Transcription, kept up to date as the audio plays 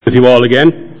with you all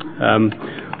again.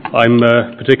 I'm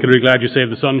particularly glad you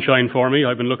saved the sunshine for me.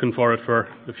 I've been looking for it for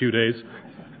a few days.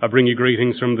 I bring you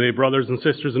greetings from the brothers and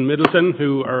sisters in Middleton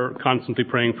who are constantly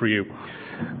praying for you.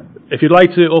 If you'd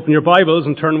like to open your Bibles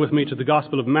and turn with me to the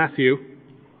Gospel of Matthew,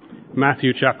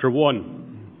 Matthew chapter 1.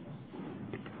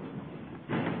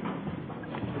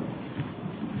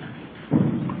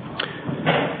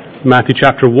 Matthew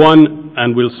chapter 1,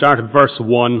 and we'll start at verse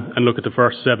 1 and look at the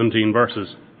first 17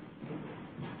 verses.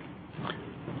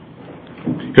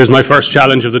 Here's my first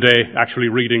challenge of the day, actually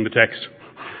reading the text.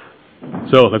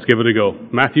 So let's give it a go.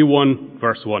 Matthew 1,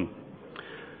 verse 1.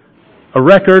 A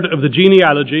record of the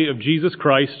genealogy of Jesus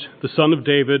Christ, the son of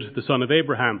David, the son of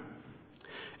Abraham.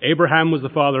 Abraham was the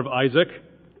father of Isaac,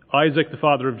 Isaac the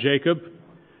father of Jacob,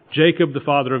 Jacob the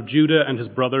father of Judah and his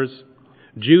brothers,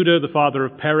 Judah the father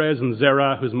of Perez and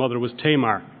Zerah, whose mother was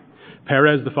Tamar,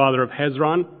 Perez the father of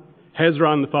Hezron,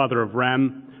 Hezron the father of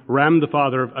Ram, Ram the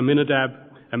father of Amminadab,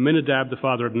 Amminadab the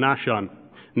father of Nahshon,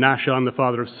 Nahshon the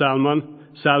father of Salmon,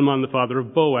 Salmon the father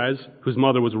of Boaz, whose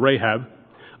mother was Rahab,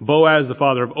 Boaz the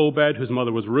father of Obed, whose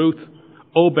mother was Ruth,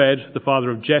 Obed the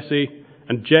father of Jesse,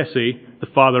 and Jesse the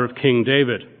father of King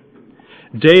David.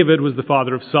 David was the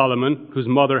father of Solomon, whose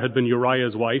mother had been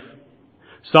Uriah's wife,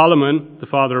 Solomon the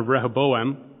father of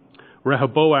Rehoboam,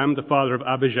 Rehoboam the father of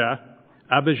Abijah,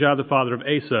 Abijah the father of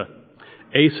Asa,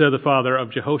 Asa the father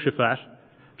of Jehoshaphat,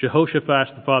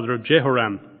 Jehoshaphat the father of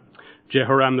Jehoram,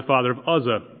 Jehoram the father of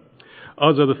Uzzah,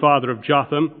 Uzzah the father of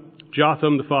Jotham,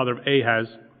 Jotham the father of Ahaz,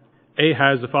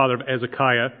 Ahaz the father of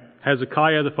Hezekiah,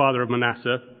 Hezekiah the father of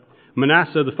Manasseh,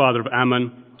 Manasseh the father of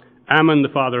Ammon, Ammon the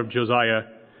father of Josiah,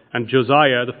 and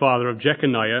Josiah the father of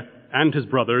Jeconiah and his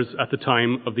brothers at the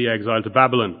time of the exile to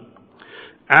Babylon.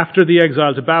 After the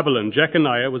exile to Babylon,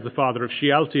 Jeconiah was the father of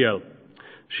Shealtiel,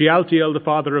 Shealtiel the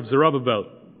father of Zerubbabel,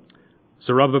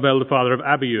 Zerubbabel the father of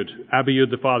Abiud, Abiud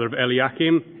the father of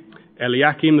Eliakim,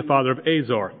 Eliakim the father of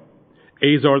Azor,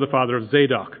 Azor the father of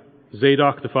Zadok,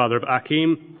 Zadok the father of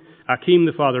Achim, Achim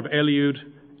the father of Eliud,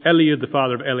 Eliud the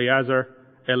father of Eleazar,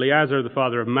 Eleazar the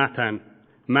father of Mathan,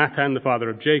 Mathan the father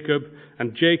of Jacob,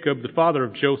 and Jacob the father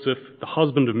of Joseph, the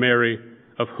husband of Mary,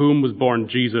 of whom was born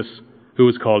Jesus, who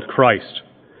is called Christ.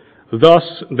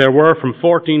 Thus there were from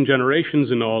 14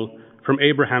 generations in all, from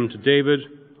Abraham to David,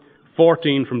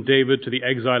 14 from David to the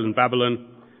exile in Babylon,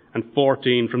 and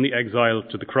 14 from the exile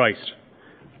to the Christ.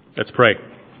 Let's pray.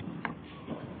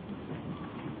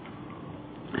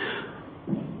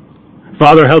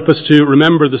 Father, help us to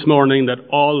remember this morning that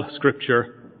all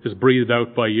Scripture is breathed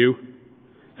out by you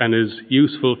and is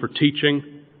useful for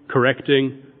teaching,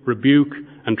 correcting, rebuke,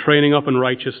 and training up in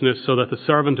righteousness, so that the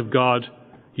servant of God,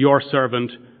 your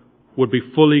servant, would be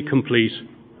fully complete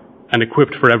and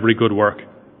equipped for every good work.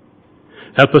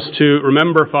 Help us to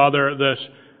remember, Father, that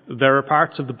there are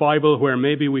parts of the Bible where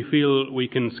maybe we feel we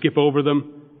can skip over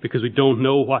them because we don't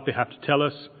know what they have to tell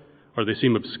us, or they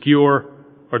seem obscure,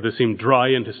 or they seem dry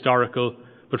and historical.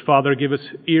 But Father, give us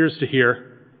ears to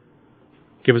hear,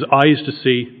 give us eyes to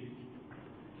see,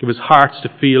 give us hearts to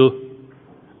feel,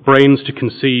 brains to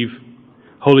conceive.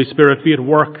 Holy Spirit, be at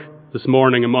work this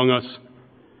morning among us.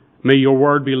 May your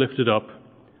word be lifted up.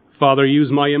 Father, use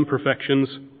my imperfections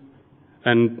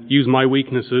and use my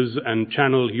weaknesses and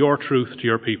channel your truth to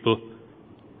your people.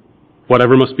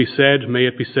 Whatever must be said, may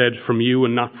it be said from you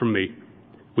and not from me.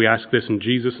 We ask this in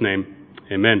Jesus' name.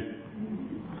 Amen.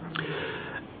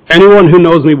 Anyone who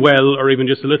knows me well, or even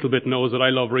just a little bit, knows that I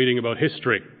love reading about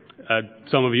history.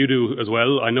 Some of you do as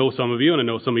well. I know some of you, and I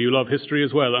know some of you love history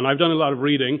as well. And I've done a lot of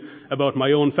reading about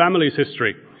my own family's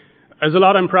history. There's a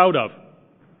lot I'm proud of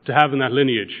to have in that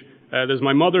lineage. There's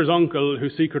my mother's uncle who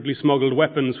secretly smuggled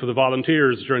weapons for the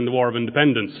volunteers during the War of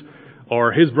Independence,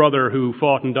 or his brother who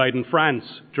fought and died in France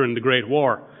during the Great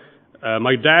War.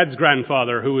 My dad's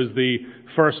grandfather, who was the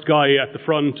first guy at the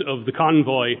front of the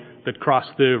convoy that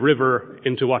crossed the river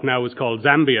into what now is called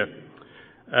Zambia.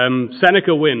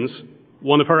 Seneca Wins,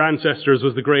 one of her ancestors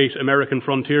was the great American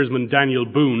frontiersman Daniel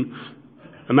Boone,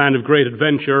 a man of great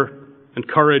adventure and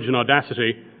courage and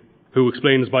audacity, who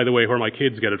explains, by the way, where my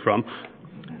kids get it from.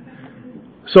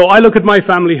 So I look at my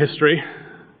family history,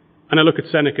 and I look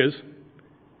at Seneca's,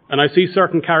 and I see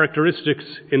certain characteristics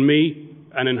in me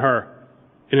and in her,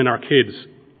 and in our kids.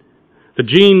 The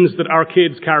genes that our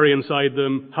kids carry inside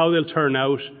them, how they'll turn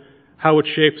out, how it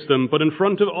shapes them. But in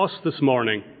front of us this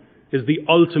morning is the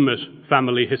ultimate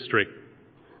family history.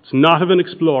 It's not of an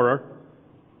explorer,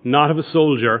 not of a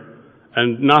soldier,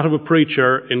 and not of a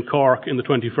preacher in Cork in the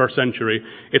 21st century.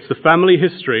 It's the family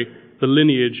history, the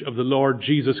lineage of the Lord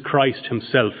Jesus Christ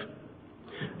himself.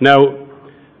 Now,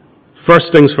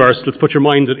 First things first, let's put your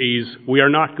minds at ease. We are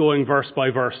not going verse by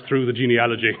verse through the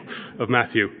genealogy of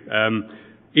Matthew.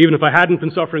 Even if I hadn't been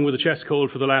suffering with a chest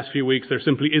cold for the last few weeks, there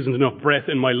simply isn't enough breath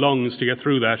in my lungs to get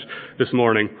through that this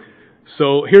morning.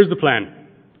 So here's the plan.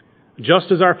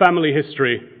 Just as our family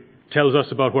history tells us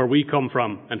about where we come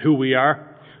from and who we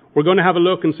are, we're going to have a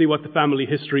look and see what the family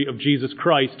history of Jesus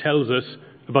Christ tells us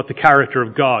about the character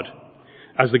of God.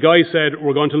 As the guy said,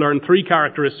 we're going to learn 3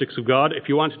 characteristics of God. If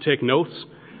you want to take notes,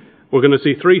 we're going to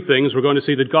see 3 things. We're going to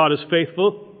see that God is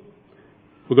faithful,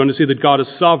 we're going to see that God is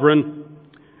sovereign,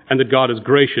 and that God is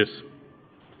gracious.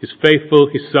 He's faithful,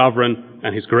 He's sovereign,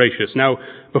 and He's gracious. Now,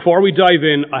 before we dive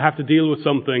in, I have to deal with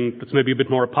something that's maybe a bit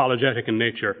more apologetic in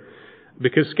nature,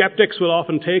 because skeptics will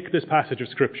often take this passage of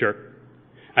Scripture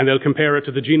and they'll compare it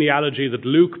to the genealogy that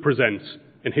Luke presents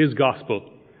in his Gospel.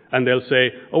 And they'll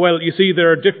say, oh, well, you see,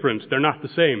 they're different. They're not the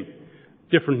same.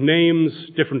 Different names,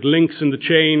 different links in the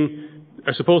chain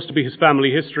are supposed to be his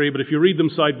family history, but if you read them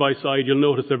side by side, you'll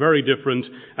notice they're very different,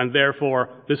 and therefore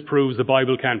this proves the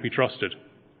Bible can't be trusted.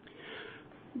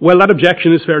 Well, that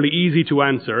objection is fairly easy to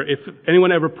answer. If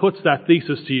anyone ever puts that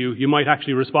thesis to you, you might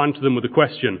actually respond to them with a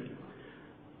question.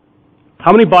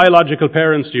 How many biological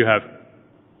parents do you have?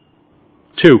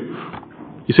 2.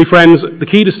 You see, friends, the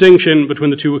key distinction between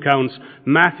the 2 accounts,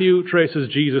 Matthew traces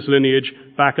Jesus' lineage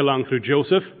back along through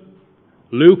Joseph.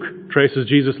 Luke traces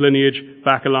Jesus' lineage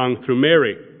back along through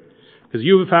Mary. Because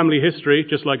you have a family history,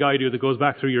 just like I do, that goes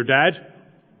back through your dad,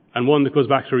 and one that goes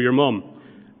back through your mum.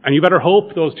 And you better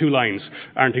hope those 2 lines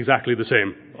aren't exactly the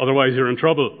same. Otherwise, you're in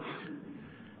trouble.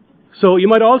 So you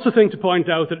might also think to point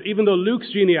out that even though Luke's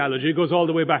genealogy goes all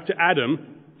the way back to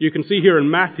Adam, you can see here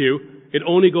in Matthew, it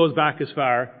only goes back as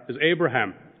far as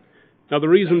Abraham. Now, the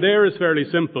reason there is fairly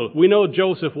simple. We know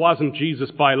Joseph wasn't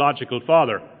Jesus' biological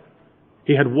father.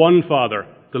 He had one father,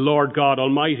 the Lord God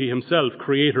Almighty Himself,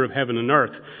 creator of heaven and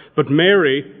earth. But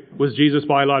Mary was Jesus'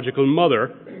 biological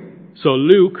mother. So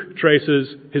Luke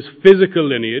traces his physical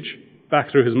lineage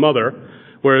back through his mother,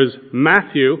 whereas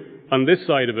Matthew, on this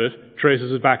side of it,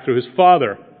 traces it back through his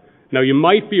father. Now, you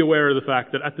might be aware of the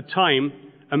fact that at the time,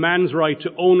 a man's right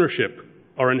to ownership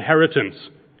or inheritance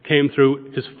came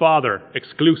through his father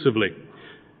exclusively.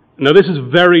 Now, this is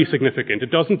very significant.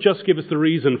 It doesn't just give us the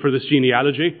reason for this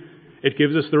genealogy. It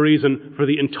gives us the reason for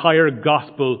the entire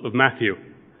Gospel of Matthew.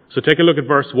 So take a look at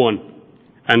verse 1.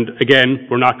 And again,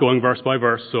 we're not going verse by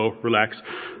verse, so relax.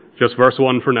 Just verse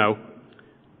 1 for now.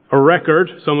 A record,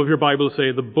 some of your Bibles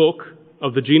say, the book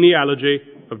of the genealogy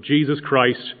of Jesus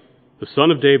Christ, the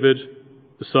son of David,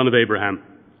 the son of Abraham.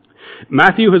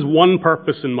 Matthew has one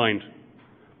purpose in mind.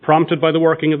 Prompted by the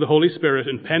working of the Holy Spirit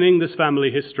in penning this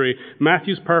family history,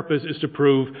 Matthew's purpose is to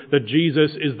prove that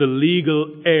Jesus is the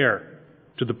legal heir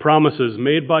to the promises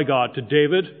made by God to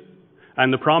David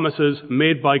and the promises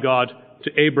made by God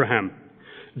to Abraham.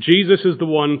 Jesus is the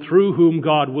one through whom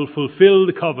God will fulfill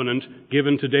the covenant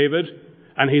given to David,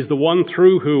 and He's the one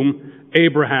through whom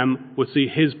Abraham will see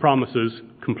his promises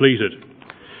completed.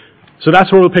 So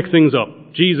that's where we'll pick things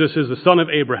up. Jesus is the son of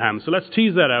Abraham. So let's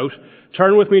tease that out.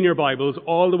 Turn with me in your Bibles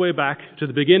all the way back to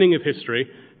the beginning of history,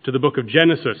 to the book of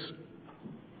Genesis.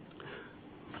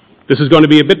 This is going to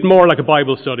be a bit more like a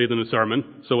Bible study than a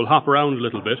sermon, so we'll hop around a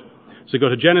little bit. So go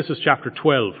to Genesis chapter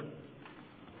 12.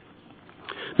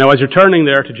 Now, as you're turning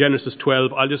there to Genesis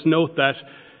 12, I'll just note that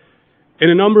in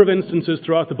a number of instances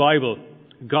throughout the Bible,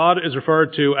 God is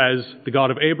referred to as the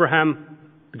God of Abraham,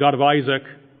 the God of Isaac,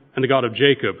 and the God of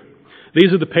Jacob.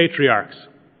 These are the patriarchs,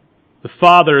 the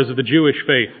fathers of the Jewish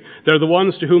faith. They're the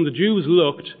ones to whom the Jews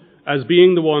looked as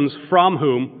being the ones from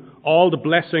whom all the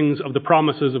blessings of the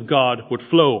promises of God would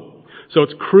flow. So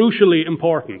it's crucially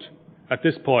important at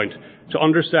this point to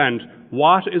understand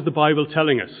what is the Bible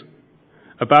telling us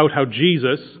about how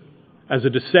Jesus, as a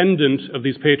descendant of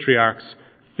these patriarchs,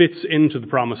 fits into the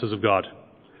promises of God.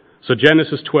 So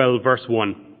Genesis 12, verse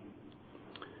 1.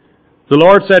 The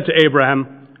Lord said to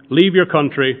Abraham, "Leave your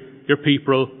country, your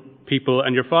people,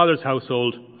 and your father's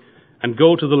household, and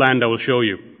go to the land I will show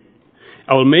you.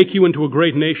 I will make you into a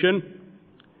great nation,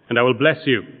 and I will bless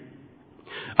you.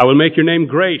 I will make your name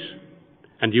great,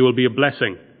 and you will be a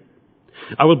blessing.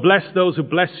 I will bless those who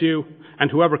bless you,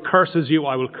 and whoever curses you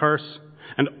I will curse,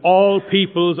 and all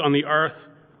peoples on the earth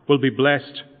will be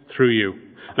blessed through you."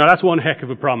 Now that's one heck of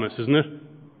a promise, isn't it?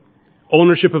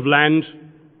 Ownership of land.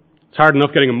 It's hard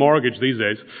enough getting a mortgage these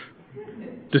days.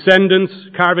 Descendants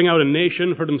carving out a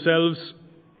nation for themselves.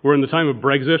 We're in the time of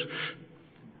Brexit.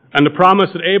 And the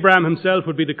promise that Abraham himself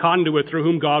would be the conduit through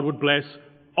whom God would bless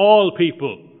all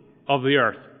people of the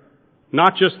earth.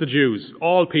 Not just the Jews,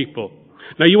 all people.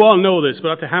 Now you all know this, but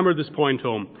I have to hammer this point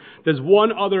home. There's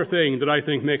one other thing that I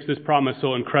think makes this promise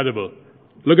so incredible.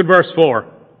 Look at verse 4.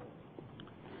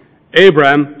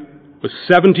 Abraham was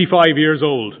 75 years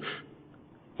old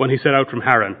when he set out from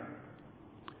Haran.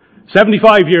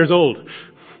 75 years old.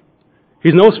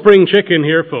 He's no spring chicken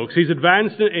here, folks. He's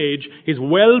advanced in age. He's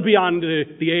well beyond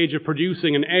the age of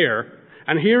producing an heir.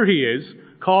 And here he is,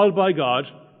 called by God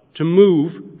to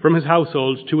move from his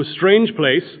household to a strange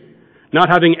place, not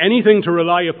having anything to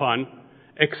rely upon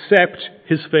except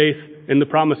his faith in the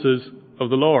promises of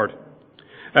the Lord.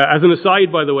 As an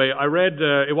aside, by the way, I read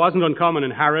it wasn't uncommon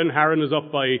in Haran. Haran is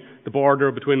up by the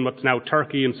border between what's now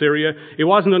Turkey and Syria. It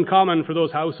wasn't uncommon for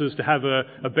those houses to have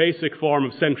a basic form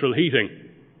of central heating.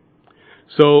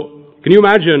 So, can you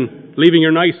imagine leaving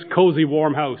your nice, cozy,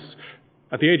 warm house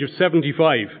at the age of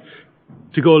 75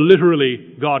 to go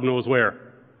literally God knows where?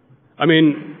 I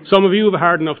mean, some of you have a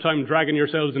hard enough time dragging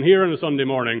yourselves in here on a Sunday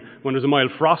morning when there's a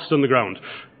mild frost on the ground.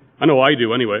 I know I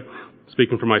do anyway,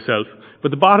 speaking for myself.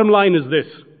 But the bottom line is this.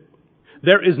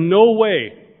 There is no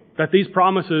way that these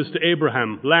promises to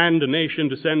Abraham, land, a nation,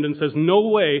 descendants, there's no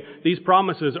way these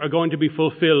promises are going to be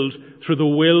fulfilled through the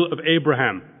will of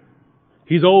Abraham.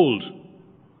 He's old.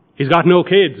 He's got no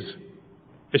kids.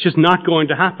 It's just not going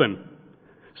to happen.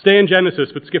 Stay in Genesis,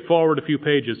 but skip forward a few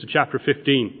pages to chapter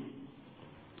 15.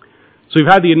 So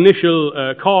we've had the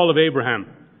initial call of Abraham.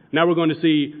 Now we're going to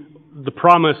see the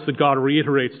promise that God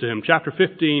reiterates to him. Chapter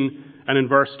 15 and in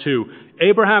verse 2.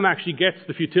 Abraham actually gets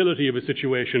the futility of his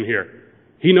situation here.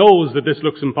 He knows that this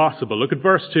looks impossible. Look at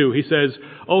verse 2. He says,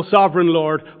 "O sovereign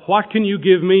Lord, what can you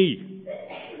give me,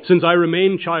 since I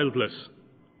remain childless?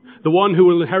 The one who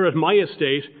will inherit my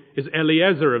estate is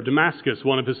Eliezer of Damascus,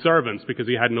 one of his servants, because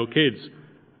he had no kids.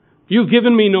 You've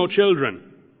given me no children,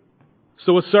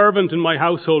 so a servant in my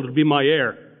household would be my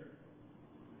heir.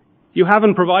 You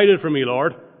haven't provided for me,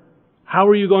 Lord. How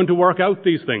are you going to work out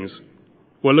these things?"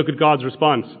 Well, look at God's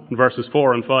response in verses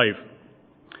 4 and 5.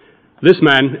 "This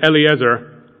man,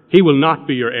 Eliezer, he will not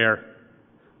be your heir,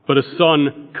 but a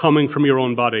son coming from your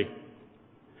own body."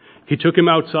 He took him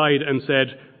outside and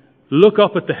said, "Look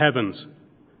up at the heavens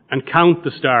and count the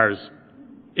stars,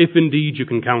 if indeed you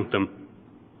can count them.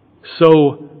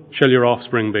 So shall your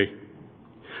offspring be."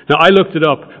 Now, I looked it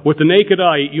up. With the naked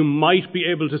eye, you might be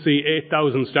able to see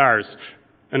 8,000 stars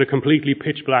in a completely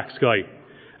pitch black sky.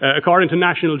 According to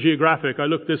National Geographic, I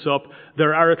looked this up,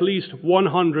 there are at least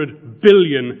 100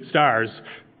 billion stars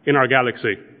in our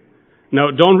galaxy. Now,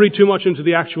 don't read too much into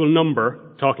the actual number,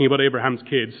 talking about Abraham's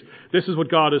kids. This is what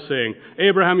God is saying.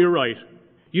 Abraham, you're right.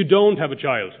 You don't have a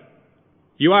child.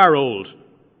 You are old.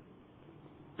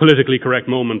 Politically correct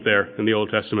moment there in the Old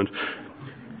Testament.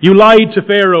 You lied to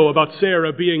Pharaoh about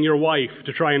Sarah being your wife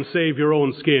to try and save your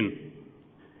own skin.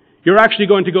 You're actually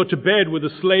going to go to bed with a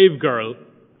slave girl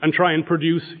and try and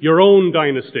produce your own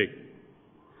dynasty.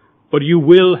 But you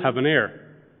will have an heir.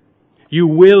 You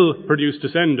will produce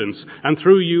descendants, and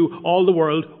through you all the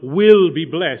world will be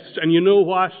blessed. And you know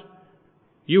what?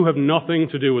 You have nothing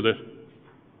to do with it.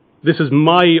 This is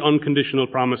my unconditional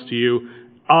promise to you.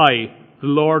 I, the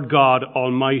Lord God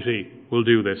Almighty, will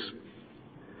do this.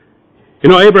 You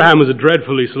know, Abraham was a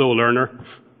dreadfully slow learner.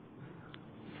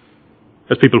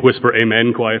 As people whisper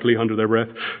amen quietly under their breath.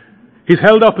 He's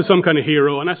held up as some kind of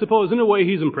hero, and I suppose in a way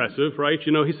he's impressive, right?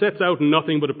 You know, he sets out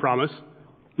nothing but a promise,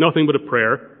 nothing but a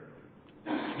prayer.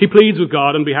 He pleads with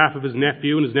God on behalf of his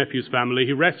nephew and his nephew's family.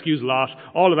 He rescues Lot,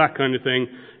 all of that kind of thing.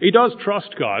 He does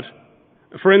trust God.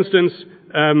 For instance,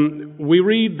 we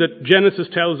read that Genesis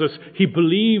tells us he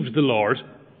believed the Lord,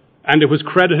 and it was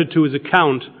credited to his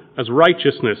account as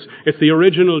righteousness. It's the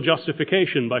original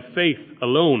justification by faith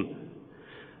alone.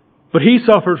 But he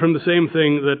suffered from the same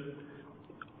thing that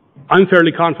I'm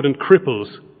fairly confident cripples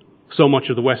so much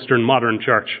of the Western modern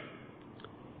church.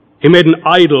 He made an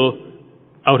idol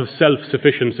out of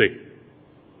self-sufficiency.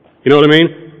 You know what I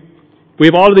mean? We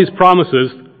have all of these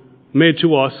promises made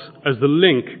to us as the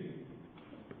link,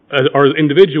 or as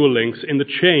individual links in the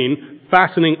chain,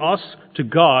 fastening us to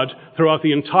God throughout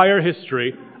the entire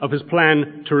history of his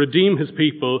plan to redeem his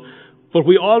people. But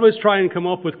we always try and come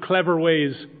up with clever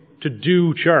ways to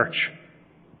do church,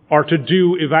 or to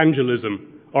do evangelism,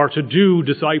 or to do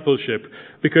discipleship,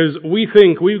 because we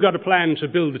think we've got a plan to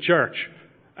build the church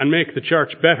and make the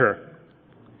church better.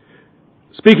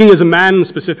 Speaking as a man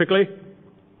specifically,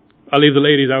 I'll leave the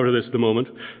ladies out of this at the moment.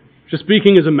 Just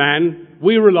speaking as a man,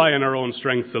 we rely on our own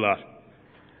strengths a lot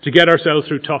to get ourselves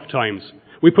through tough times.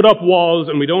 We put up walls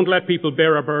and we don't let people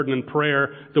bear our burden in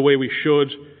prayer the way we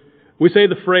should. We say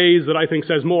the phrase that I think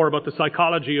says more about the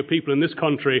psychology of people in this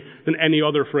country than any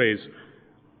other phrase.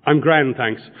 I'm grand,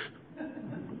 thanks.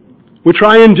 We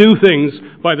try and do things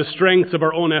by the strength of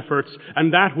our own efforts,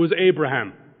 and that was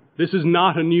Abraham. This is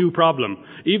not a new problem,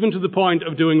 even to the point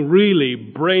of doing really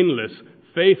brainless,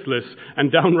 faithless,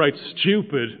 and downright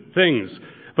stupid things.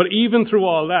 But even through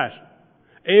all that,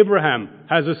 Abraham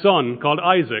has a son called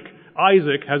Isaac.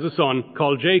 Isaac has a son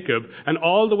called Jacob, and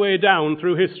all the way down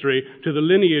through history to the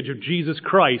lineage of Jesus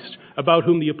Christ, about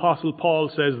whom the Apostle Paul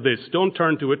says this. Don't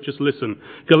turn to it, just listen.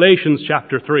 Galatians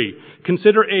chapter 3.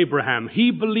 Consider Abraham.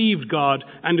 He believed God,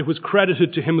 and it was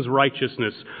credited to him as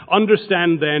righteousness.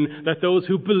 Understand then that those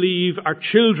who believe are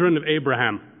children of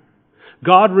Abraham.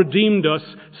 God redeemed us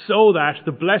so that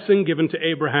the blessing given to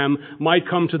Abraham might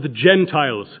come to the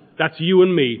Gentiles. That's you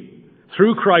and me,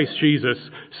 through Christ Jesus,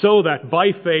 so that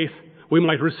by faith we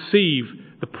might receive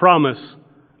the promise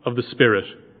of the Spirit.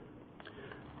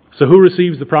 So who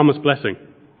receives the promised blessing?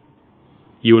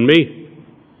 You and me.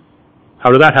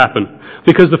 How did that happen?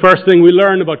 Because the first thing we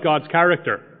learn about God's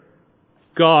character,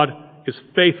 God is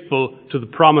faithful to the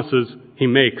promises he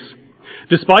makes.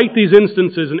 Despite these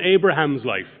instances in Abraham's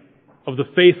life of the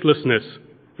faithlessness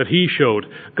that he showed,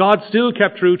 God still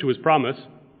kept true to his promise.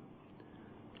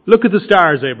 Look at the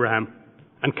stars, Abraham,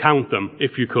 and count them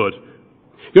if you could.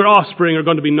 Your offspring are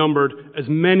going to be numbered as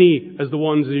many as the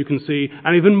ones that you can see,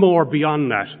 and even more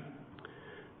beyond that.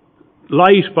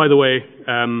 Light, by the way,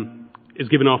 is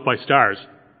given off by stars.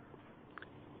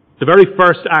 The very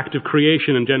first act of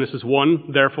creation in Genesis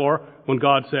 1, therefore, when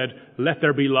God said, "Let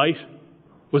there be light,"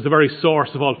 was the very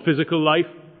source of all physical life.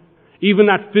 Even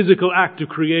that physical act of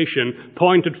creation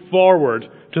pointed forward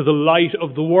to the light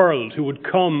of the world who would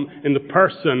come in the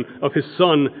person of his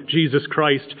Son, Jesus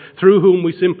Christ, through whom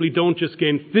we simply don't just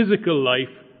gain physical life,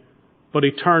 but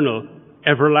eternal,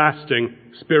 everlasting,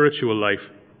 spiritual life.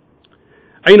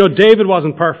 And David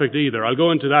wasn't perfect either. I'll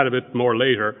go into that a bit more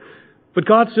later. But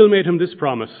God still made him this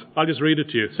promise. I'll just read it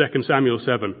to you, 2 Samuel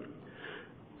 7.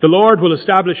 The Lord will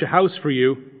establish a house for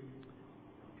you.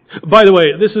 By the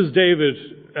way, this is David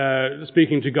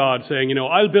speaking to God, saying,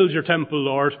 I'll build your temple,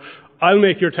 Lord. I'll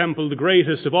make your temple the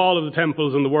greatest of all of the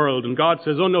temples in the world. And God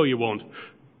says, oh no, you won't.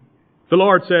 The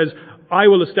Lord says, I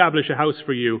will establish a house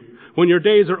for you. When your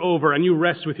days are over and you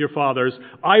rest with your fathers,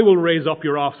 I will raise up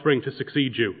your offspring to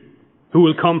succeed you, who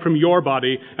will come from your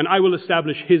body, and I will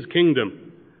establish his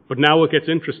kingdom. But now it gets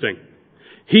interesting.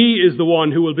 He is the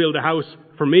one who will build a house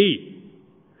for me,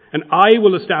 and I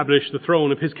will establish the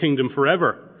throne of his kingdom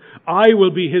forever. I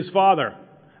will be his father,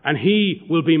 and he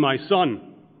will be my son.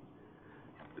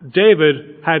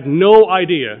 David had no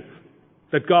idea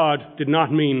that God did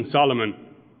not mean Solomon,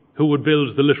 who would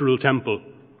build the literal temple.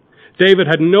 David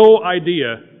had no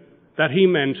idea that he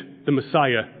meant the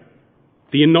Messiah,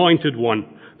 the anointed one,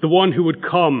 the one who would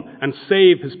come and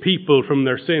save his people from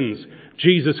their sins,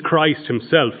 Jesus Christ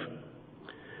himself.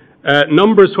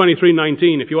 Numbers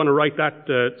 23:19, if you want to write that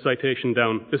citation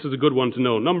down, this is a good one to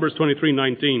know. Numbers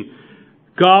 23:19.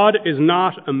 God is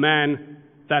not a man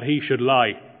that he should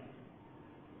lie.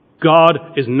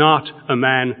 God is not a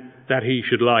man that he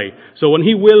should lie. So when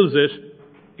he wills it,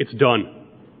 it's done.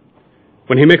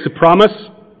 When he makes a promise,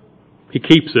 he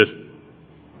keeps it.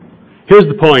 Here's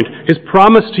the point. His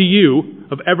promise to you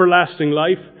of everlasting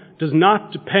life does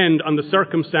not depend on the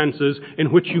circumstances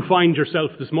in which you find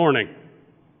yourself this morning.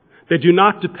 They do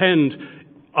not depend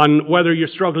on whether you're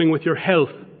struggling with your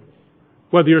health,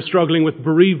 whether you're struggling with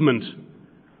bereavement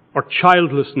or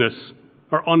childlessness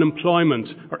or unemployment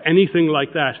or anything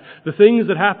like that. The things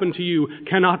that happen to you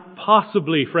cannot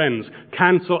possibly, friends,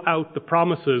 cancel out the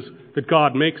promises that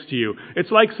God makes to you.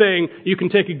 It's like saying you can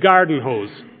take a garden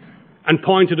hose and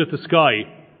point it at the sky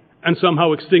and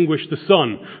somehow extinguish the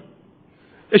sun.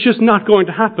 It's just not going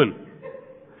to happen.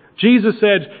 Jesus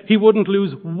said he wouldn't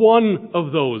lose one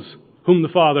of those whom the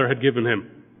Father had given him,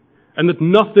 and that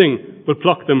nothing would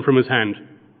pluck them from his hand.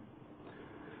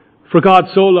 For God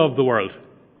so loved the world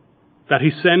that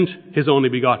he sent his only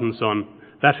begotten Son,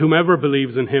 that whomever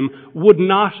believes in him would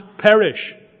not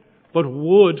perish, but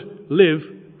would live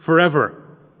forever.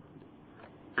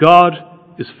 God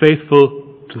is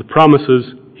faithful to the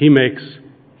promises he makes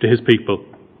to his people.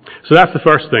 So that's the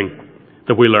first thing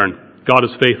that we learn. God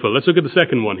is faithful. Let's look at the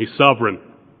second one. He's sovereign.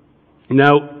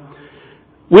 Now,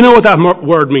 we know what that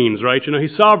word means, right?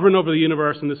 He's sovereign over the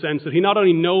universe in the sense that he not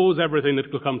only knows everything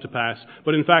that will come to pass,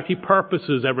 but in fact he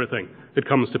purposes everything that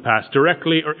comes to pass,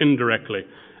 directly or indirectly.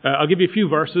 I'll give you a few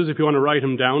verses if you want to write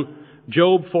them down.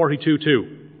 Job 42:2.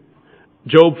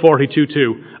 Job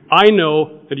 42:2. I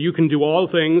know that you can do all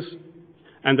things,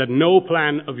 and that no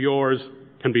plan of yours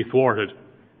can be thwarted.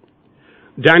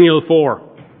 Daniel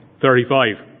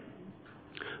 4:35.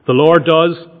 The Lord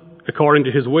does according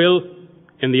to his will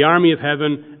in the army of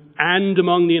heaven and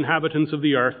among the inhabitants of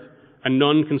the earth, and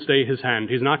none can stay his hand.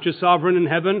 He's not just sovereign in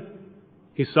heaven,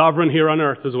 He's sovereign here on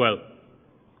earth as well.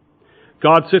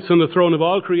 God sits on the throne of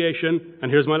all creation,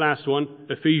 and here's my last one,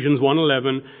 Ephesians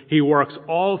 1:11. He works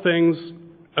all things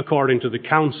according to the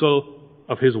counsel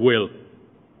of his will.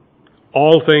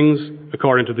 All things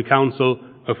according to the counsel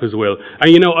of his will.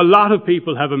 And you know, a lot of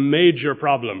people have a major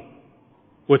problem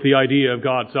with the idea of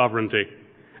God's sovereignty.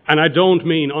 And I don't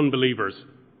mean unbelievers.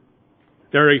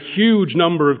 There are a huge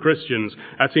number of Christians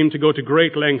that seem to go to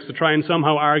great lengths to try and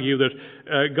somehow argue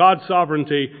that God's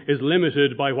sovereignty is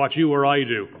limited by what you or I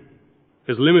do,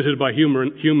 is limited by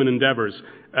human endeavors.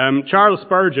 Charles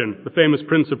Spurgeon, the famous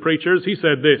Prince of Preachers, he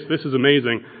said this. This is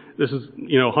amazing. This is,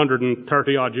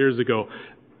 130 odd years ago.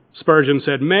 Spurgeon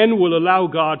said, "Men will allow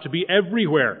God to be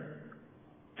everywhere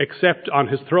except on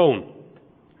his throne.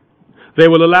 They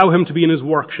will allow him to be in his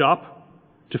workshop,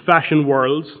 to fashion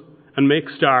worlds and make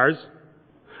stars.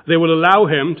 They will allow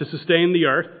him to sustain the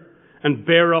earth and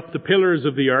bear up the pillars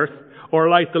of the earth, or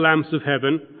light the lamps of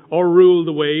heaven, or rule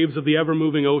the waves of the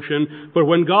ever-moving ocean. But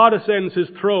when God ascends his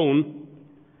throne,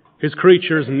 his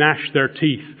creatures gnash their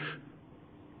teeth."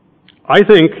 I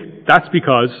think that's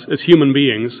because, as human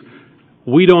beings,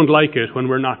 we don't like it when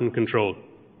we're not in control.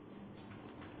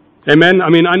 Amen? I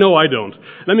mean, I know I don't.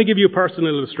 Let me give you a personal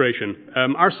illustration.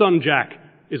 Our son Jack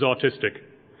is autistic,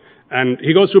 and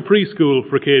he goes to a preschool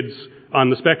for kids on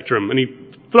the spectrum, and he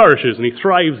flourishes and he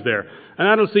thrives there. And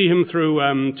that'll see him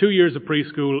through 2 years of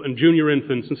preschool and junior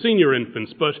infants and senior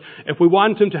infants. But if we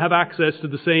want him to have access to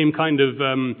the same kind of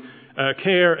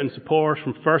care and support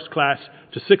from first class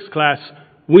to sixth class,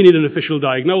 we need an official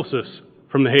diagnosis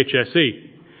from the HSE.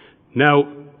 Now,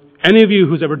 any of you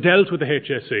who's ever dealt with the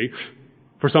HSE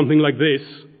for something like this,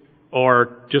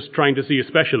 or just trying to see a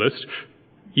specialist,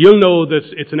 you'll know that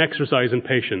it's an exercise in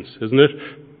patience, isn't it?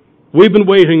 We've been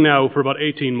waiting now for about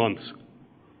 18 months.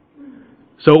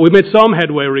 So we've made some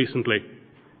headway recently,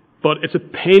 but it's a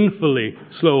painfully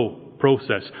slow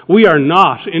process. We are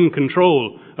not in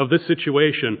control of this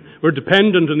situation. We're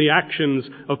dependent on the actions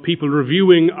of people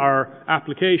reviewing our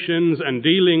applications and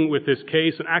dealing with this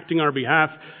case and acting on our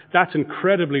behalf. That's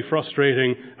incredibly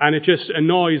frustrating, and it just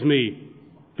annoys me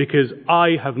because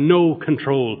I have no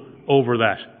control over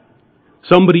that.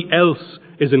 Somebody else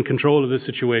is in control of this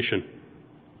situation,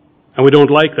 and we don't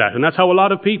like that. And that's how a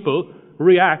lot of people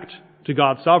react to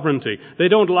God's sovereignty. They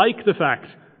don't like the fact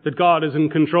that God is in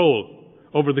control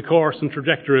over the course and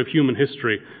trajectory of human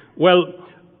history. Well,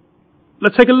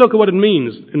 let's take a look at what it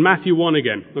means in Matthew 1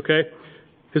 again, okay?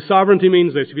 His sovereignty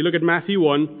means this. If you look at Matthew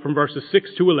 1 from verses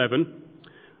 6 to 11,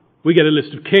 we get a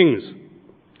list of kings.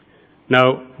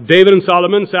 Now, David and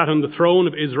Solomon sat on the throne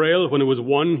of Israel when it was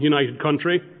one united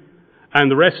country, and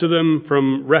the rest of them,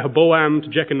 from Rehoboam to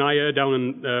Jeconiah down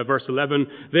in verse 11,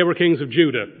 they were kings of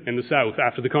Judah in the south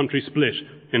after the country split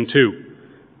in two.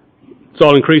 It's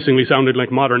all increasingly sounded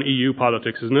like modern EU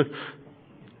politics, isn't it?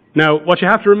 Now, what you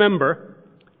have to remember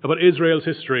about Israel's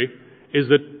history is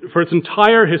that for its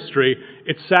entire history,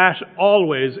 it sat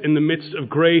always in the midst of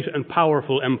great and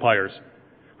powerful empires.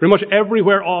 Pretty much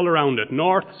everywhere all around it,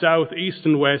 north, south, east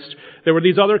and west, there were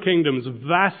these other kingdoms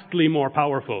vastly more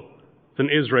powerful than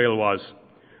Israel was.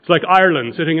 It's like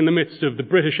Ireland sitting in the midst of the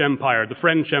British Empire, the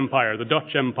French Empire, the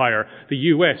Dutch Empire, the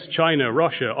US, China,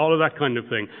 Russia, all of that kind of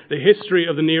thing. The history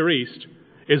of the Near East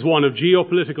is one of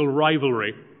geopolitical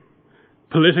rivalry,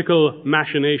 political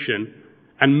machination,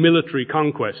 and military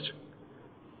conquest.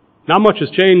 Not much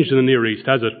has changed in the Near East,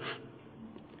 has it?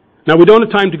 Now, we don't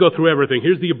have time to go through everything.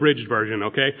 Here's the abridged version,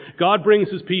 okay? God brings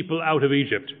his people out of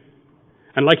Egypt.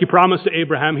 And like he promised to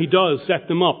Abraham, he does set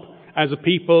them up as a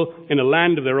people in a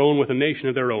land of their own with a nation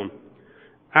of their own.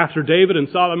 After David and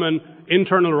Solomon,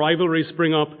 internal rivalries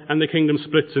spring up and the kingdom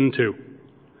splits in two.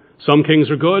 Some kings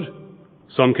are good,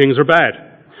 some kings are bad.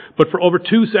 But for over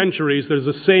 2 centuries, there's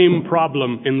the same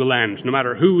problem in the land, no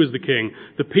matter who is the king.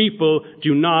 The people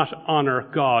do not honor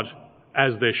God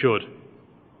as they should.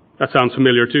 That sounds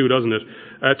familiar too, doesn't it?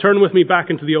 Turn with me back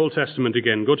into the Old Testament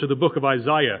again. Go to the book of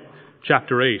Isaiah,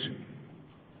 chapter 8.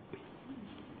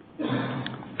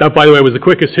 That, by the way, was the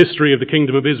quickest history of the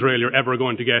kingdom of Israel you're ever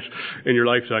going to get in your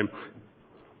lifetime.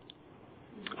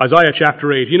 Isaiah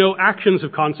chapter 8. You know, actions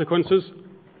have consequences.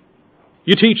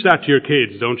 You teach that to your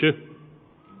kids, don't you?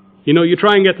 You know, you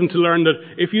try and get them to learn that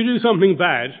if you do something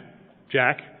bad,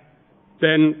 Jack,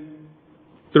 then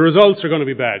the results are going to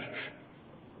be bad.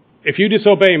 If you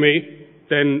disobey me,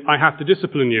 then I have to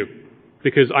discipline you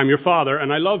because I'm your father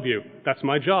and I love you. That's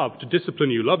my job, to discipline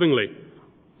you lovingly.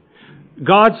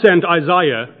 God sent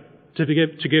Isaiah to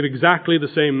give exactly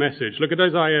the same message. Look at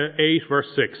Isaiah 8, verse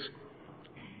 6.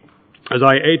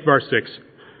 Isaiah 8, verse 6.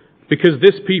 Because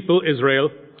this people, Israel,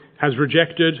 has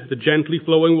rejected the gently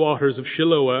flowing waters of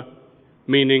Shiloah,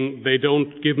 meaning they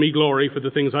don't give me glory for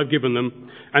the things I've given them,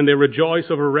 and they rejoice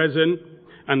over Rezin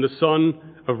and the son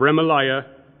of Remaliah.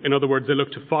 In other words, they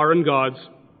look to foreign gods.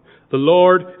 The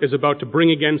Lord is about to bring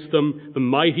against them the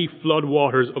mighty flood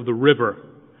waters of the river,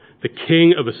 the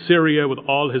king of Assyria with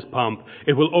all his pomp.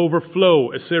 It will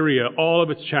overflow Assyria, all of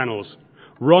its channels,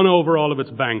 run over all of its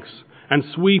banks, and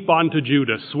sweep onto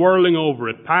Judah, swirling over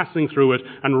it, passing through it,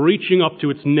 and reaching up to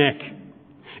its neck.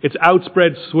 Its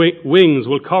outspread wings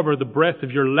will cover the breadth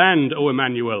of your land, O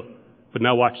Emmanuel. But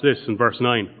now watch this in verse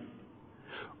 9.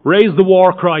 Raise the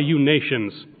war cry, you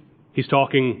nations. He's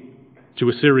talking to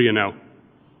Assyria now.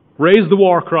 Raise the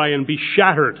war cry and be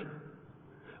shattered.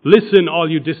 Listen, all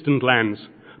you distant lands.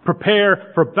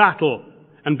 Prepare for battle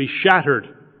and be shattered.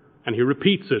 And he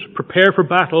repeats it. Prepare for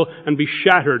battle and be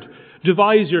shattered.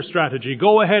 Devise your strategy.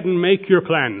 Go ahead and make your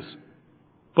plans.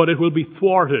 But it will be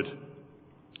thwarted.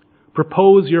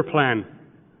 Propose your plan.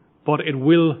 But it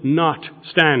will not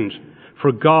stand.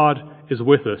 For God is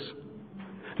with us.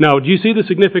 Now, do you see the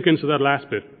significance of that last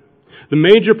bit? The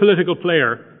major political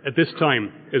player at this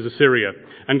time is Assyria.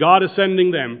 And God is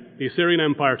sending them, the Assyrian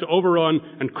Empire, to overrun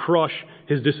and crush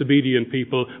his disobedient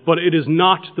people. But it is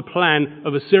not the plan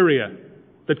of Assyria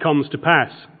that comes to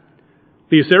pass.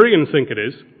 The Assyrians think it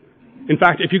is. In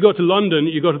fact, if you go to London,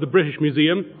 you go to the British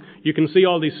Museum, you can see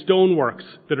all these stoneworks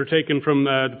that are taken from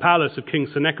the palace of King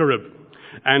Sennacherib.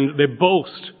 And they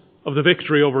boast of the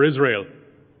victory over Israel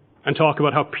and talk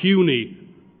about how puny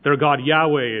their God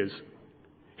Yahweh is.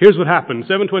 Here's what happened.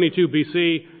 722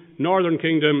 BC, northern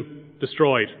kingdom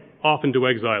destroyed, off into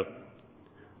exile.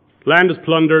 Land is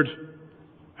plundered,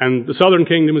 and the southern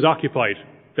kingdom is occupied.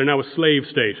 They're now a slave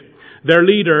state. Their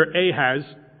leader, Ahaz,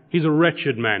 he's a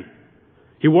wretched man.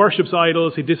 He worships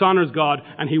idols, he dishonors God,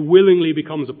 and he willingly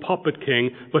becomes a puppet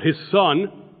king. But his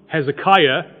son,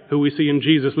 Hezekiah, who we see in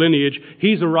Jesus' lineage,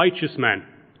 he's a righteous man.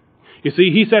 You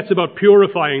see, he sets about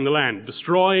purifying the land,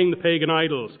 destroying the pagan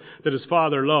idols that his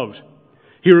father loved.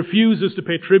 He refuses to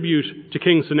pay tribute to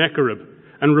King Sennacherib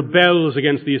and rebels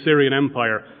against the Assyrian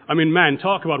Empire. I mean, man,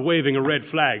 talk about waving a red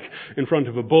flag in front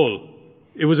of a bull.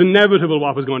 It was inevitable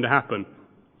what was going to happen.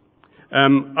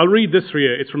 I'll read this for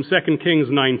you. It's from 2 Kings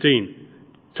 19.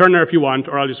 Turn there if you want,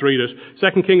 or I'll just read it.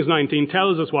 2 Kings 19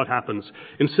 tells us what happens.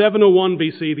 In 701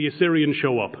 BC, the Assyrians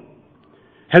show up.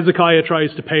 Hezekiah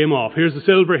tries to pay him off. Here's the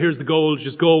silver, here's the gold,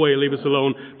 just go away, leave us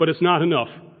alone. But it's not enough.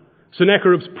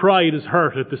 Sennacherib's pride is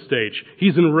hurt at this stage.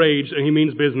 He's enraged and he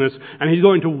means business, and he's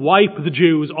going to wipe the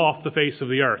Jews off the face of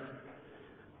the earth.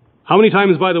 How many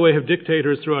times, by the way, have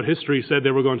dictators throughout history said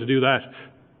they were going to do that?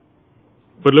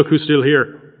 But look who's still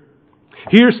here.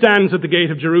 Here stands at the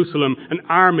gate of Jerusalem an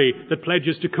army that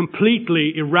pledges to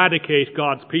completely eradicate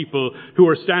God's people, who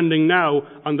are standing now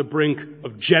on the brink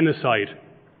of genocide.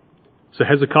 So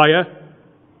Hezekiah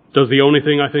does the only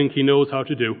thing I think he knows how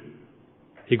to do.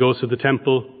 He goes to the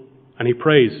temple and he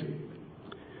prays.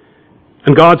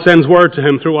 And God sends word to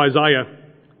him through Isaiah.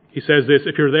 He says this,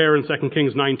 if you're there in 2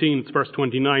 Kings 19, it's verse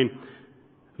 29.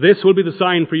 This will be the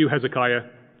sign for you, Hezekiah.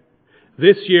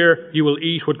 This year you will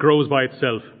eat what grows by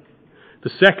itself.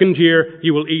 The second year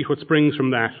you will eat what springs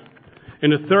from that.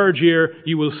 In the third year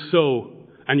you will sow,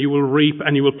 and you will reap,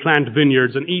 and you will plant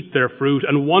vineyards and eat their fruit.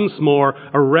 And once more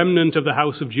a remnant of the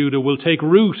house of Judah will take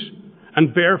root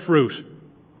and bear fruit.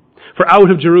 For out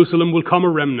of Jerusalem will come a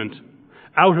remnant.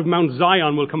 Out of Mount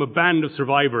Zion will come a band of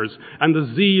survivors, and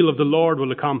the zeal of the Lord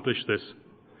will accomplish this.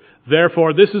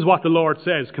 Therefore, this is what the Lord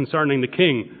says concerning the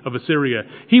king of Assyria.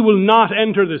 He will not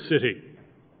enter this city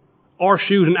or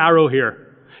shoot an arrow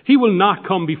here. He will not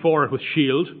come before it with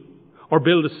shield or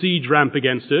build a siege ramp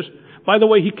against it. By the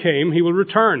way he came, he will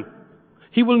return.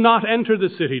 He will not enter the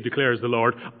city, declares the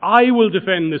Lord. I will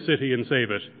defend the city and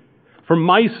save it, for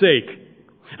my sake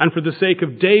and for the sake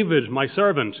of David, my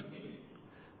servant.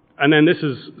 And then this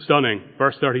is stunning,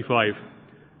 verse 35.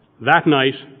 That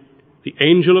night, the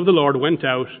angel of the Lord went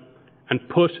out and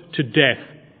put to death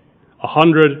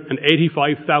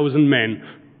 185,000 men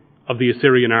of the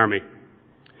Assyrian army.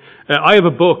 I have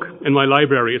a book in my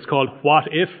library. It's called What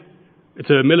If? It's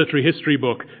a military history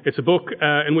book. It's a book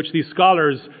in which these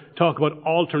scholars talk about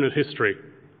alternate history.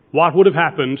 What would have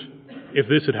happened if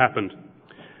this had happened?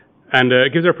 And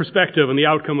it gives their perspective on the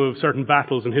outcome of certain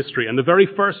battles in history. And the very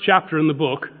first chapter in the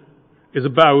book is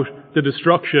about the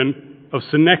destruction of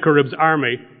Sennacherib's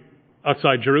army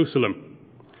outside Jerusalem.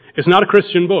 It's not a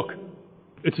Christian book.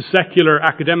 It's a secular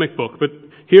academic book. But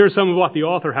here's some of what the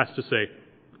author has to say.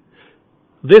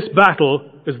 This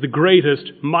battle is the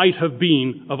greatest might have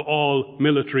been of all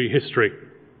military history.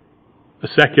 A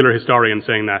secular historian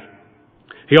saying that.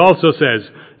 He also says,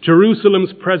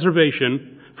 Jerusalem's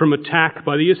preservation from attack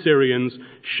by the Assyrians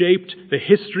shaped the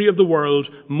history of the world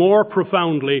more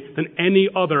profoundly than any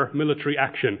other military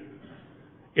action.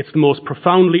 It's the most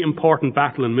profoundly important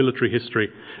battle in military history.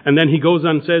 And then he goes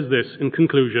on and says this in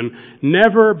conclusion: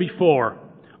 never before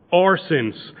or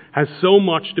since has so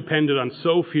much depended on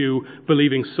so few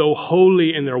believing so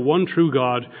wholly in their one true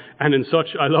God, and in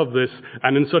such, I love this,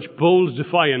 and in such bold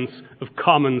defiance of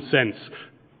common sense.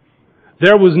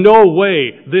 There was no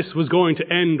way this was going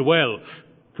to end well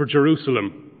for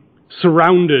Jerusalem,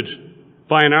 surrounded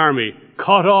by an army,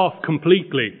 cut off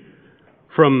completely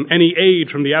from any aid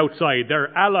from the outside.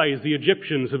 Their allies, the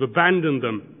Egyptians, have abandoned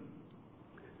them.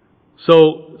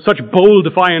 So, such bold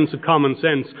defiance of common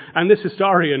sense. And this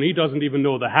historian, he doesn't even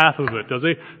know the half of it, does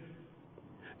he?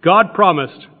 God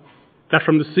promised that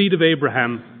from the seed of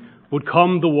Abraham would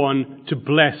come the one to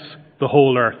bless the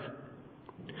whole earth.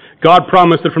 God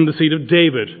promised that from the seed of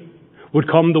David would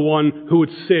come the one who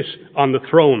would sit on the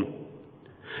throne.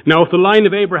 Now, if the line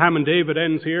of Abraham and David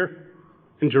ends here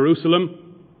in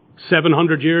Jerusalem,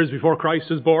 700 years before Christ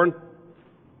is born,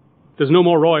 there's no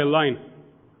more royal line.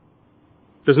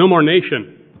 There's no more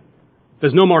nation.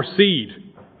 There's no more seed.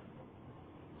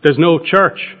 There's no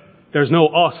church. There's no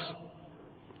us.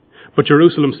 But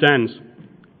Jerusalem stands.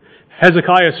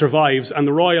 Hezekiah survives, and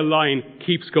the royal line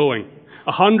keeps going.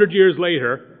 100 years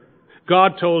later,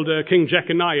 God told King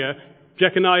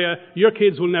Jeconiah, your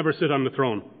kids will never sit on the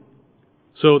throne.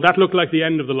 So that looked like the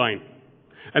end of the line.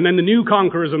 And then the new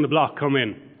conquerors on the block come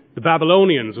in. The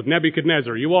Babylonians with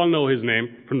Nebuchadnezzar. You all know his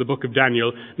name from the book of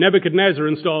Daniel. Nebuchadnezzar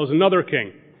installs another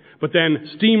king, but then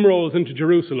steamrolls into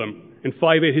Jerusalem in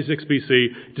 586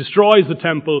 BC, destroys the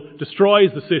temple, destroys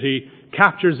the city,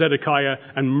 captures Zedekiah,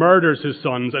 and murders his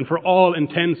sons. And for all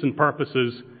intents and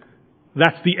purposes,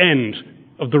 that's the end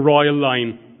of the royal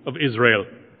line of Israel.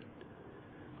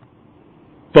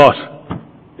 But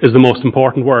is the most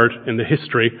important word in the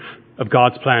history of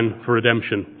God's plan for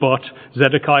redemption. But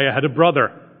Zedekiah had a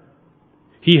brother.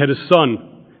 He had a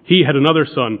son. He had another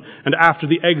son. And after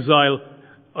the exile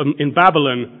in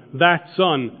Babylon, that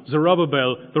son,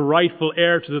 Zerubbabel, the rightful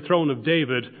heir to the throne of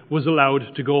David, was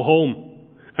allowed to go home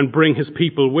and bring his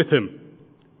people with him.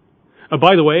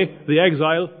 By the way, the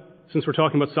exile, since we're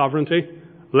talking about sovereignty,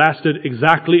 lasted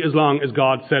exactly as long as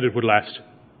God said it would last.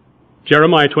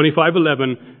 Jeremiah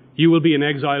 25:11, you will be in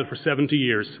exile for 70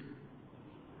 years.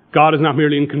 God is not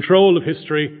merely in control of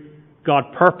history,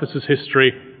 God purposes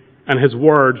history, and his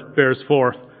word bears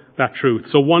forth that truth.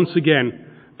 So once again,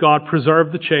 God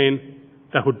preserved the chain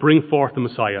that would bring forth the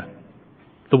Messiah,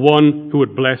 the one who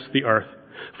would bless the earth.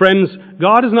 Friends,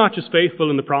 God is not just faithful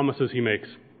in the promises he makes.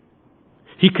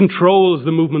 He controls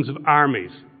the movements of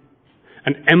armies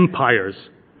and empires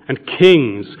and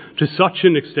kings to such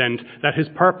an extent that his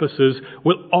purposes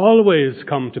will always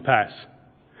come to pass.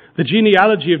 The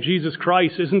genealogy of Jesus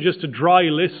Christ isn't just a dry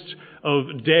list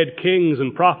of dead kings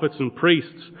and prophets and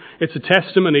priests. It's a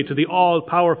testimony to the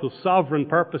all-powerful sovereign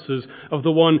purposes of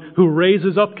the one who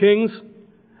raises up kings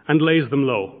and lays them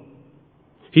low.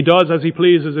 He does as he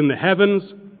pleases in the heavens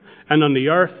and on the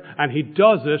earth, and he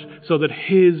does it so that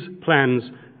his plans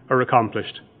are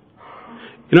accomplished.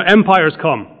 You know, empires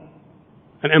come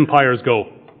and empires go.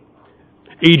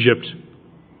 Egypt,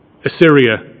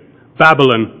 Assyria,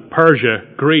 Babylon,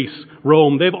 Persia, Greece,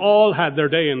 Rome, they've all had their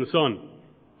day in the sun.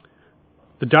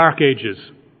 The Dark Ages,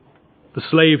 the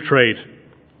slave trade,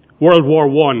 World War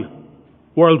I,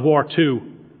 World War II,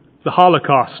 the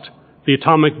Holocaust, the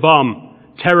atomic bomb,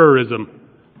 terrorism,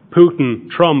 Putin,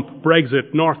 Trump,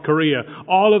 Brexit, North Korea,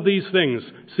 all of these things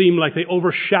seem like they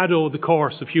overshadow the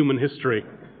course of human history,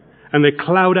 and they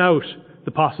cloud out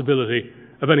the possibility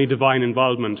of any divine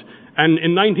involvement. And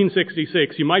in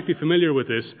 1966, you might be familiar with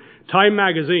this, Time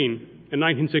magazine in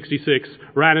 1966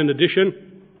 ran an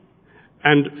edition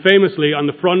and famously on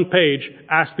the front page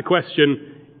asked the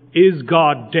question, is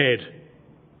God dead?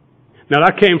 Now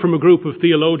that came from a group of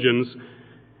theologians,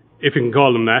 if you can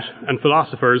call them that, and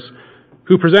philosophers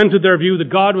who presented their view that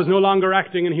God was no longer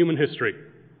acting in human history.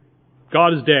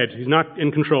 God is dead. He's not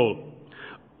in control.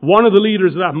 One of the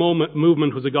leaders of that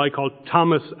movement was a guy called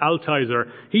Thomas Altizer.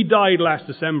 He died last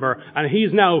December, and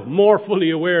he's now more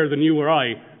fully aware than you or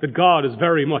I that God is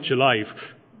very much alive.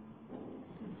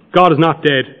 God is not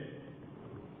dead.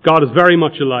 God is very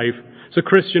much alive. So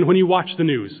Christian, when you watch the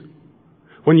news,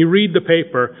 when you read the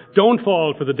paper, don't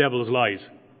fall for the devil's lies.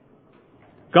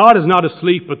 God is not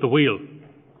asleep at the wheel.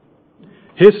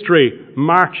 History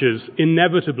marches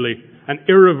inevitably and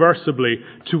irreversibly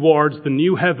towards the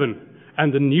new heaven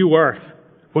and the new earth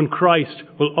when Christ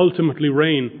will ultimately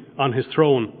reign on his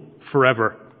throne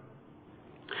forever.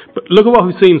 But look at what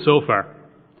we've seen so far.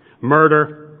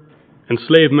 Murder,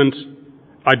 enslavement,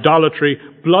 idolatry,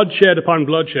 bloodshed upon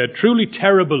bloodshed, truly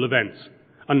terrible events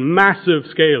on massive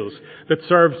scales that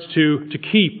served to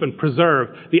keep and preserve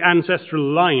the ancestral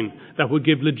line that would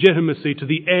give legitimacy to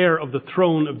the heir of the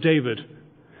throne of David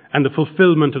and the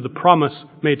fulfillment of the promise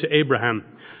made to Abraham.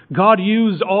 God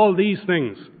used all these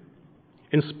things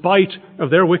in spite of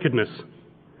their wickedness.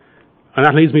 And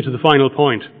that leads me to the final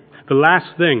point. The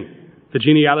last thing the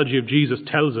genealogy of Jesus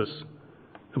tells us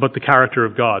about the character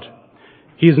of God.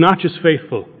 He is not just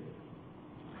faithful.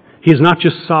 He is not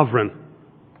just sovereign.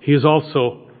 He is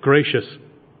also gracious.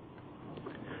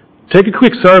 Take a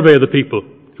quick survey of the people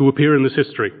who appear in this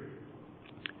history.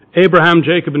 Abraham,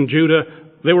 Jacob, and Judah,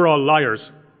 they were all liars.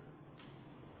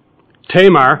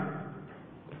 Tamar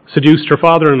seduced her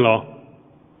father-in-law.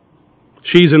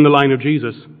 She's in the line of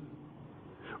Jesus.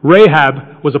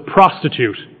 Rahab was a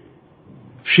prostitute.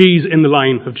 She's in the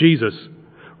line of Jesus.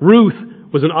 Ruth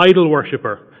was an idol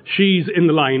worshipper. She's in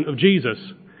the line of Jesus.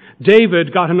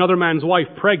 David got another man's wife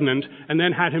pregnant and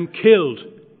then had him killed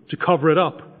to cover it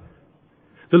up.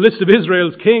 The list of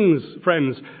Israel's kings,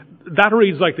 friends, that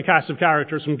reads like the cast of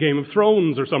characters from Game of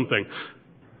Thrones or something.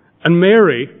 And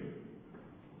Mary,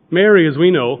 as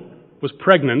we know, was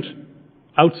pregnant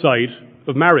outside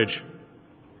of marriage.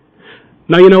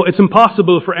 Now, it's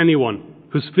impossible for anyone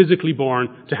who's physically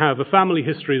born to have a family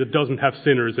history that doesn't have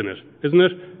sinners in it, isn't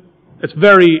it?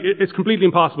 It's completely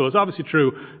impossible. It's obviously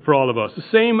true for all of us. The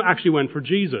same actually went for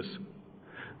Jesus.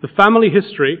 The family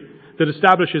history that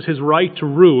establishes his right to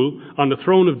rule on the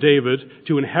throne of David,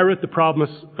 to inherit the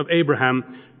promise of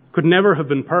Abraham, could never have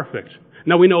been perfect.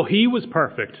 Now we know he was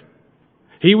perfect.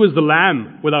 He was the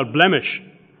lamb without blemish.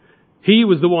 He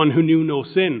was the one who knew no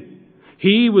sin.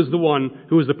 He was the one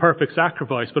who was the perfect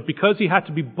sacrifice. But because he had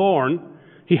to be born,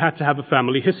 he had to have a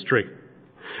family history.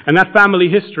 And that family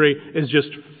history is just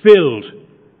filled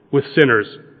with sinners.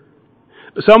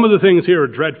 Some of the things here are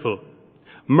dreadful.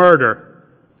 Murder,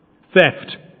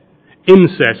 theft,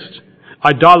 incest,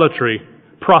 idolatry,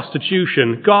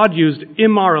 prostitution. God used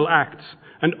immoral acts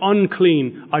and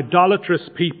unclean, idolatrous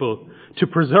people to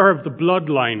preserve the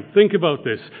bloodline. Think about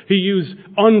this. He used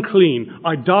unclean,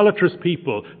 idolatrous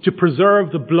people to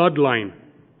preserve the bloodline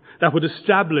that would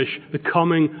establish the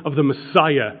coming of the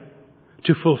Messiah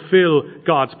to fulfill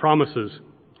God's promises.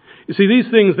 You see, these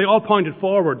things, they all pointed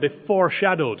forward. They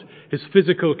foreshadowed his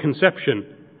physical conception,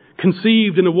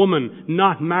 conceived in a woman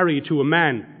not married to a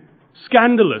man.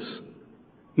 Scandalous,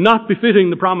 not befitting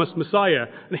the promised Messiah.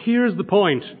 And here's the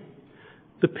point.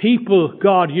 The people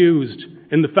God used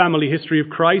in the family history of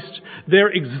Christ, they're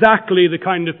exactly the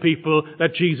kind of people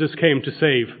that Jesus came to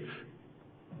save.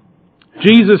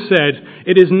 Jesus said,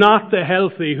 "It is not the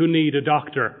healthy who need a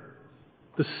doctor.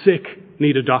 The sick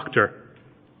need a doctor.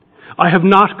 I have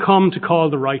not come to call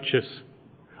the righteous.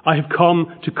 I have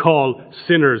come to call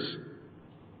sinners."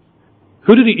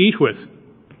 Who did he eat with?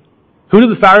 Who did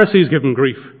the Pharisees give him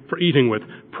grief for eating with?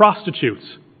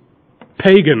 Prostitutes,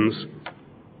 pagans.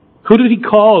 Who did he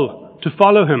call to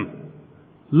follow him?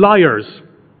 Liars,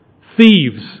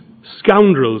 thieves,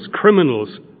 scoundrels,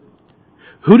 criminals.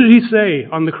 Who did he say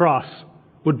on the cross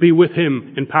would be with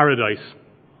him in paradise?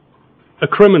 A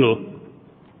criminal,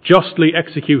 justly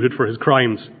executed for his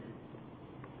crimes.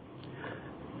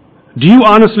 Do you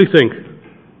honestly think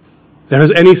there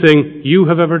is anything you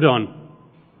have ever done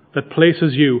that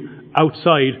places you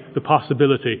outside the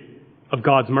possibility of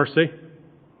God's mercy?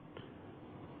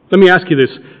 Let me ask you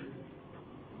this.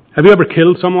 Have you ever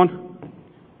killed someone?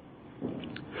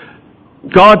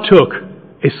 God took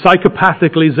a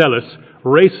psychopathically zealous,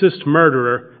 racist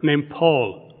murderer named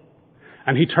Paul,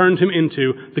 and he turned him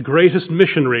into the greatest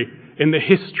missionary in the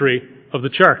history of the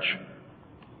church.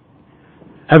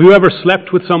 Have you ever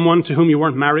slept with someone to whom you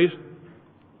weren't married?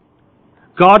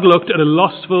 God looked at a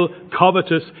lustful,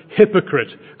 covetous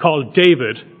hypocrite called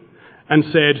David and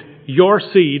said, "Your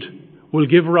seed will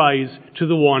give rise to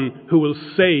the one who will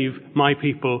save my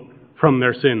people from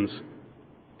their sins."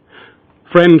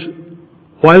 Friend,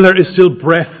 while there is still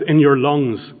breath in your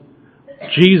lungs,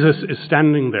 Jesus is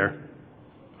standing there,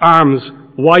 arms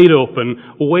wide open,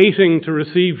 waiting to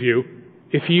receive you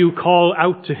if you call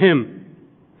out to him.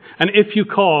 And if you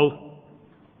call,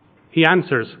 he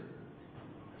answers.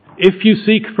 If you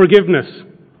seek forgiveness,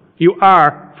 you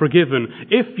are forgiven.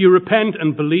 If you repent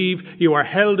and believe, you are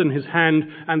held in his hand,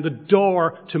 and the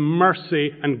door to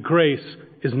mercy and grace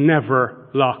is never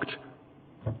locked.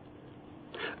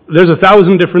 There's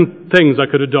 1,000 different things I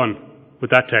could have done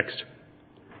with that text.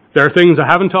 There are things I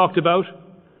haven't talked about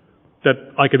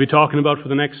that I could be talking about for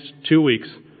the next 2 weeks.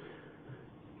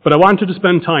 But I wanted to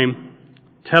spend time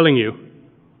telling you,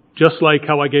 just like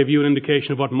how I gave you an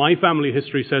indication of what my family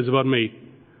history says about me,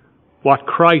 what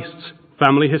Christ's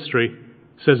family history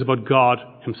says about God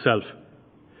himself.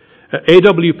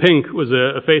 A.W. Pink was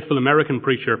a faithful American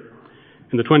preacher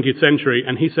in the 20th century,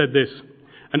 and he said this: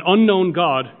 "An unknown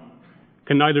God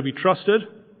can neither be trusted,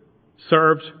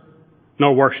 served,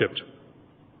 nor worshipped."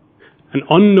 An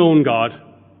unknown God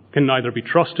can neither be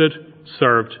trusted,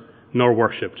 served, nor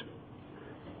worshipped.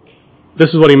 This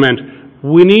is what he meant.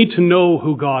 We need to know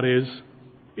who God is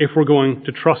if we're going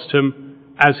to trust him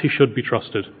as he should be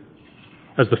trusted,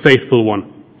 as the faithful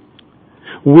one.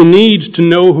 We need to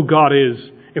know who God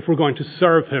is if we're going to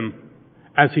serve him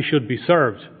as he should be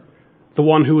served, the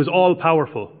one who is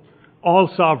all-powerful,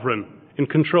 all-sovereign, in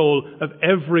control of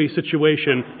every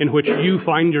situation in which you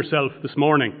find yourself this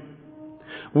morning.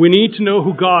 We need to know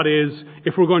who God is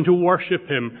if we're going to worship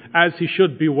him as he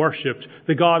should be worshipped,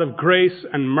 the God of grace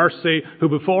and mercy, who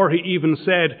before he even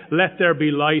said, "Let there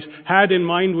be light," had in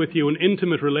mind with you an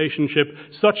intimate relationship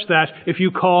such that if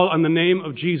you call on the name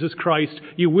of Jesus Christ,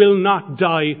 you will not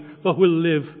die, but will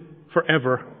live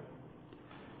forever.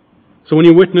 So when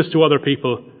you witness to other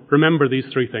people, remember these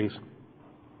three things.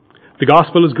 The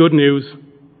gospel is good news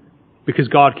because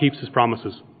God keeps his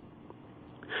promises.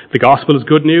 The gospel is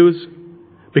good news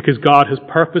because God has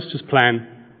purposed his plan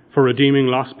for redeeming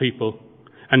lost people,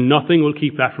 and nothing will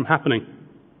keep that from happening.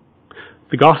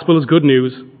 The gospel is good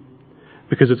news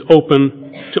because it's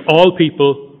open to all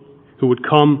people who would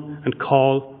come and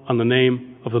call on the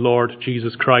name of the Lord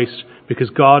Jesus Christ, because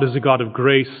God is a God of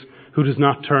grace who does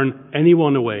not turn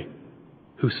anyone away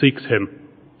who seeks him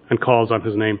and calls on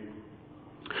his name.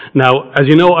 Now, as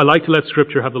you know, I like to let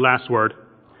Scripture have the last word.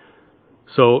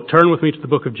 So turn with me to the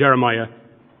book of Jeremiah.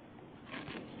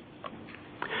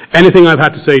 Anything I've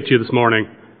had to say to you this morning,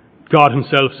 God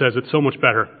himself says it so much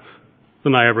better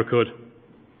than I ever could.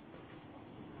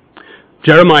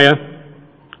 Jeremiah,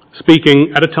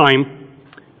 speaking at a time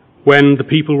when the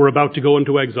people were about to go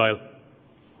into exile,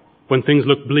 when things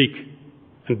looked bleak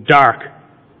and dark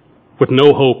with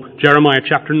no hope. Jeremiah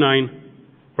chapter 9,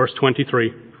 verse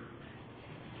 23.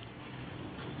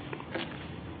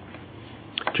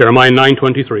 Jeremiah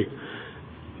 9:23.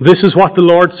 This is what the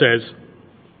Lord says: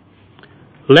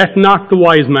 "Let not the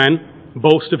wise man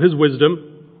boast of his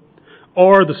wisdom,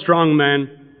 or the strong man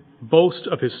boast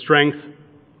of his strength,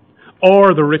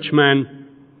 or the rich man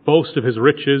boast of his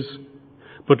riches,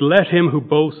 but let him who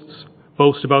boasts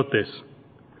boast about this,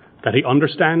 that he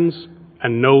understands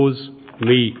and knows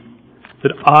me,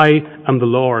 that I am the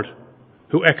Lord,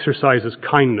 who exercises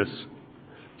kindness,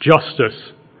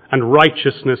 justice, and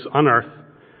righteousness on earth,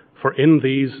 for in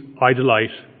these I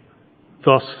delight.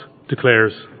 Thus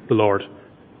declares the Lord."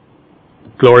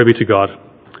 Glory be to God.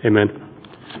 Amen.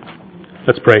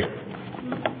 Let's pray.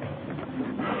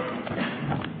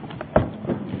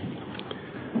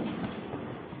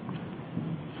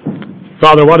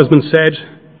 Father, what has been said,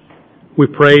 we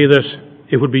pray that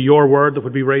it would be your word that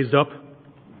would be raised up.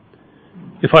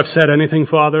 If I've said anything,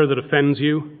 Father, that offends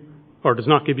you or does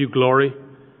not give you glory,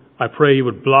 I pray you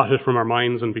would blot it from our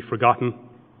minds and be forgotten.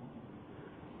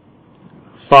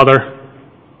 Father,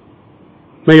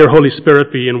 may your Holy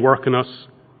Spirit be in work in us,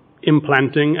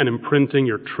 implanting and imprinting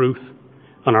your truth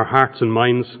on our hearts and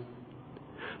minds.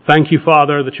 Thank you,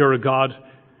 Father, that you're a God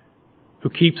who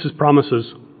keeps his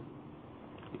promises,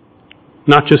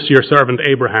 not just to your servant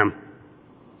Abraham,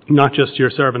 not just to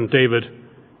your servant David,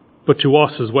 but to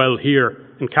us as well here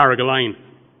in Carrigaline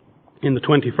in the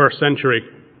 21st century.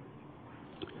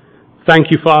 Thank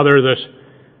you, Father, that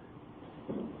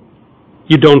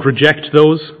you don't reject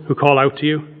those who call out to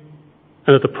you,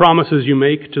 and that the promises you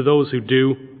make to those who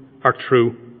do are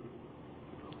true.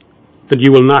 That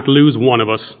you will not lose one of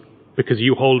us because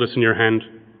you hold us in your hand.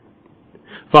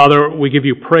 Father, we give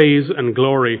you praise and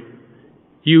glory,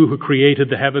 you who created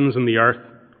the heavens and the earth,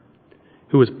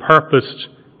 who has purposed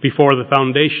before the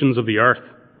foundations of the earth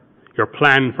your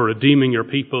plan for redeeming your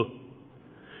people.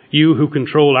 You who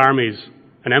control armies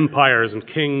and empires and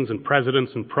kings and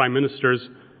presidents and prime ministers.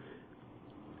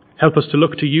 Help us to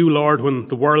look to you, Lord, when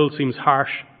the world seems harsh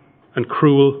and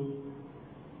cruel,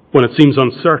 when it seems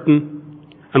uncertain,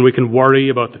 and we can worry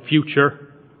about the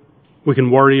future. We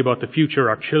can worry about the future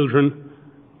our children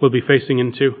will be facing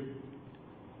into.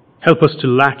 Help us to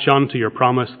latch on to your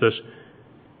promise that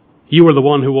you are the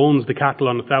one who owns the cattle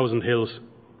on 1,000 hills.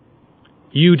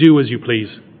 You do as you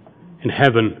please in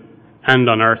heaven and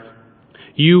on earth.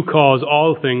 You cause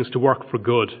all things to work for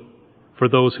good for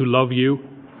those who love you,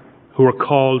 who are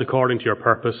called according to your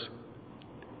purpose.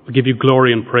 We give you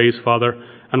glory and praise, Father,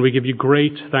 and we give you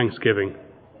great thanksgiving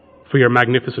for your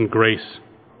magnificent grace.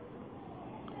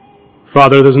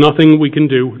 Father, there's nothing we can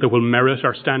do that will merit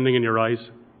our standing in your eyes.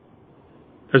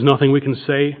 There's nothing we can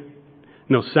say,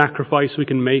 no sacrifice we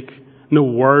can make, no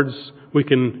words we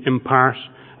can impart,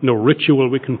 no ritual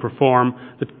we can perform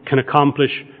that can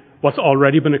accomplish what's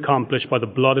already been accomplished by the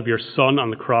blood of your Son on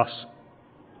the cross.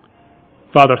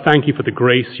 Father, thank you for the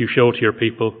grace you show to your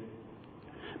people.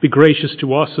 Be gracious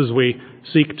to us as we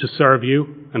seek to serve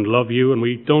you and love you, and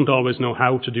we don't always know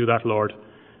how to do that, Lord.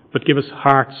 But give us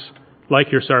hearts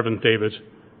like your servant David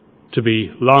to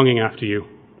be longing after you.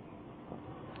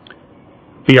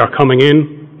 Be our coming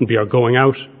in and be our going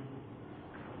out.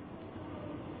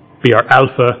 Be our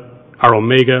Alpha, our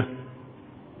Omega.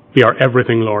 Be our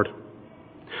everything, Lord.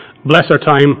 Bless our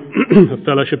time of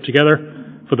fellowship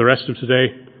together for the rest of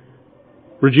today.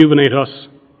 Rejuvenate us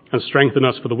and strengthen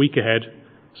us for the week ahead,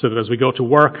 so that as we go to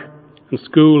work and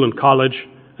school and college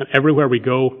and everywhere we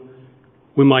go,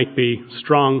 we might be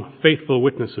strong, faithful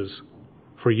witnesses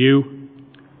for you,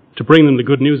 to bring them the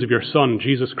good news of your Son,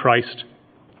 Jesus Christ,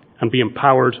 and be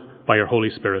empowered by your Holy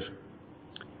Spirit.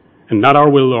 And not our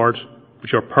will, Lord,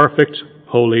 but your perfect,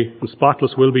 holy, and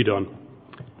spotless will be done.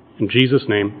 In Jesus'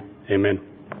 name, amen.